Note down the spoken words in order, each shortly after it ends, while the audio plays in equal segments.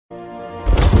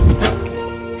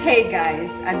Hey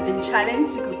guys, I've been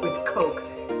challenged to cook with Coke,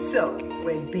 so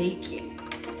we're baking.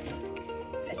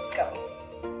 Let's go.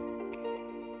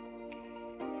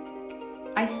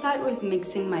 I start with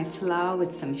mixing my flour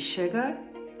with some sugar,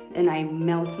 then I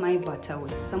melt my butter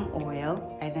with some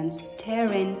oil. I then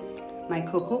stir in my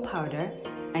cocoa powder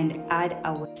and add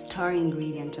our star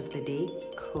ingredient of the day,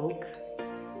 Coke.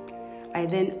 I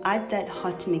then add that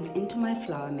hot mix into my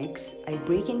flour mix. I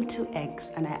break in 2 eggs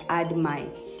and I add my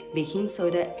baking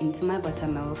soda into my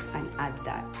buttermilk and add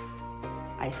that.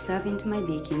 I serve into my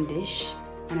baking dish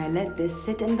and I let this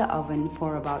sit in the oven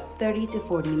for about 30 to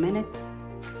 40 minutes.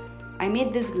 I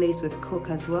made this glaze with Coke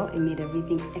as well. It made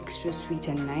everything extra sweet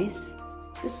and nice.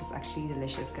 This was actually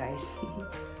delicious, guys.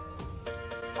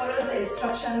 Follow the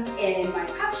instructions in my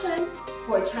caption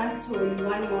for a chance to win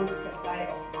 1 month supply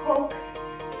of Coke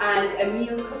and a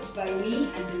meal cooked by me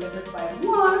and delivered by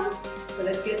Hauwa. So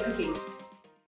let's get cooking.